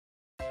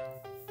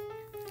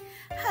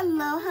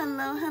Hello,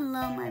 hello,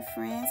 hello, my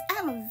friends. I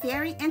have a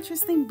very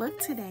interesting book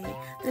today.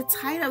 The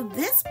title of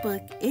this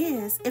book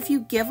is If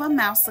You Give a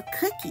Mouse a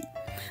Cookie.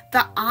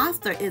 The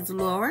author is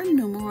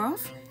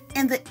Numeroff,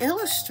 and the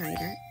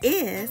illustrator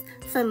is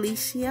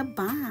Felicia.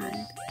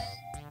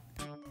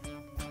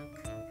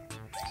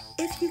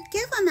 If you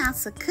give a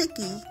mouse a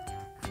cookie,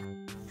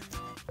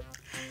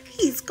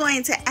 he's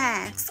going to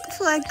ask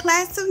for a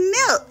glass of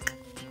milk.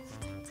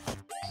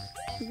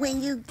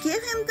 When you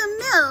give him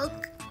the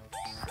milk,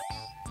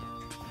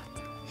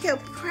 he'll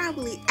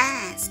probably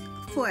ask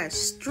for a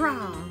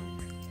straw.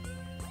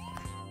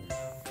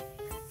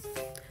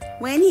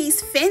 When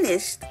he's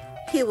finished,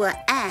 he will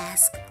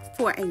ask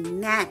for a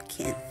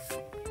napkin.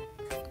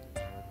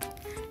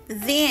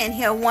 Then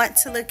he'll want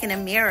to look in a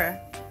mirror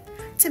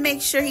to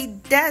make sure he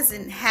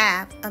doesn't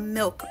have a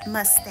milk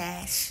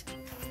mustache.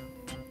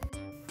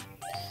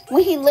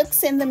 When he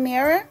looks in the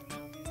mirror,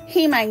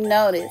 he might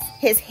notice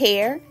his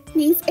hair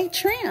needs a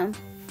trim.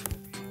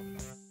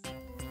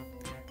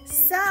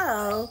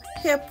 So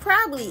he'll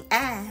probably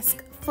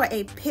ask for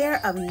a pair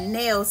of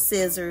nail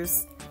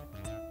scissors.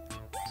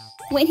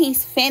 When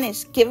he's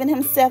finished giving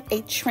himself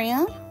a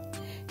trim,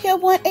 he'll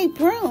want a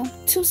broom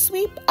to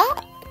sweep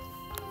up.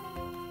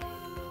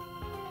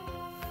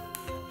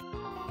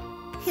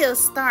 He'll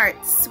start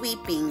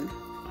sweeping.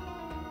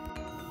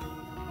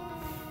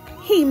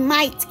 He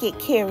might get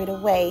carried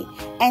away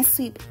and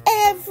sweep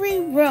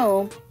every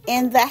room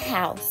in the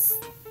house.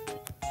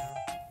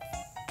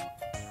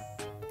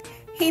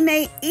 He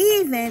may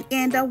even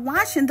end up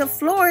washing the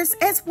floors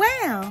as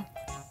well.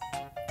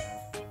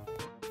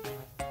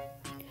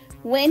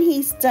 When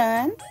he's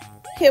done,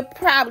 he'll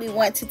probably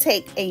want to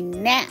take a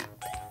nap.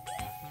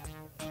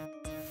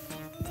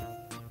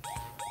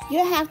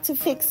 You'll have to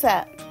fix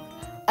up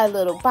a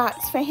little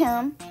box for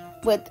him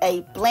with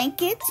a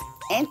blanket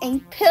and a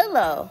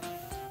pillow.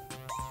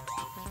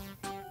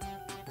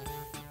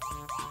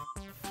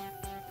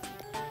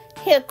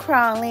 He'll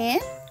crawl in,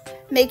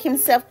 make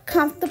himself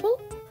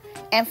comfortable,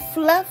 and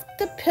fluff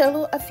the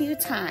pillow a few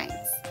times.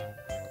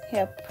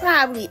 He'll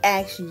probably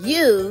ask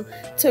you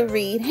to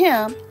read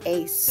him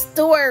a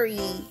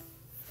story.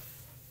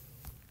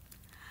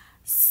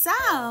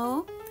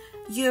 So,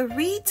 you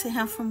read to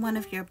him from one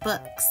of your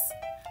books,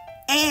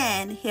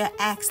 and he'll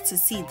ask to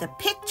see the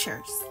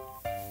pictures.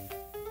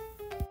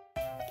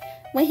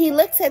 When he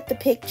looks at the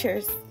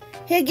pictures,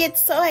 he'll get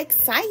so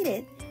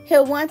excited,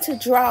 he'll want to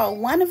draw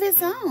one of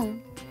his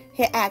own.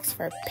 He'll ask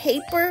for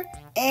paper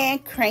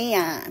and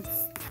crayons.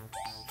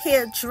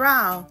 He'll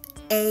draw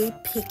a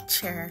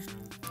picture.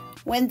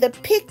 When the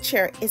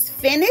picture is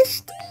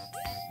finished,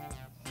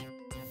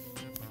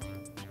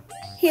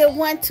 he'll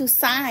want to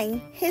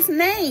sign his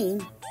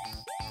name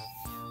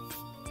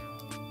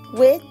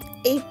with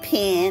a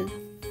pen.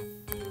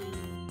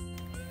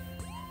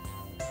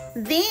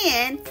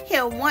 Then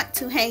he'll want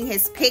to hang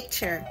his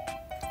picture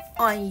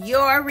on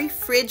your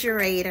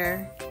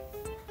refrigerator,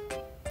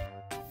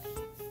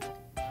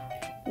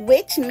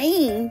 which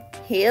means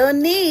he'll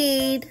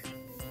need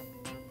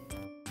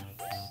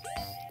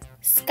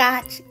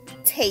Scotch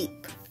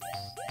tape.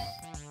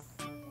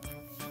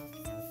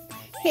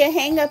 He'll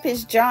hang up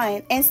his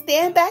drawing and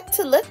stand back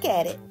to look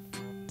at it.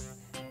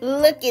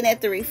 Looking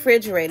at the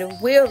refrigerator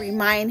will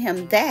remind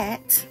him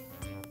that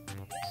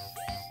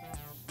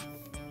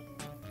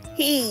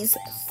he's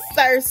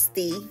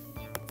thirsty.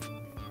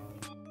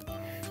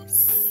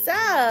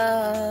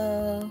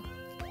 So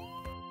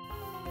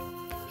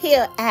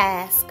he'll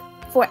ask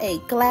for a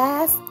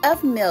glass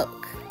of milk.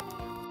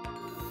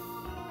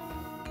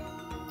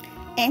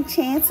 And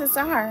chances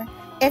are,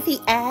 if he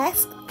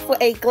asks for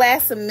a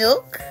glass of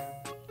milk,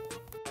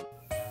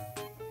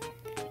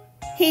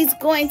 he's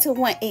going to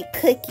want a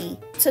cookie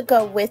to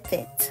go with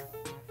it.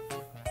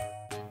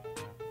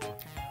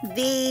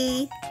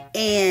 The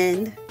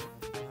end.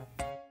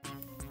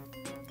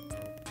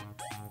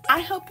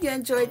 I hope you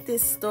enjoyed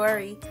this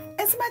story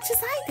as much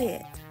as I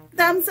did.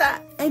 Thumbs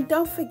up, and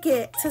don't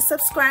forget to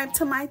subscribe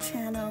to my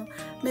channel.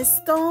 Miss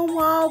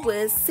Stonewall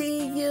will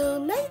see you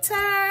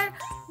later.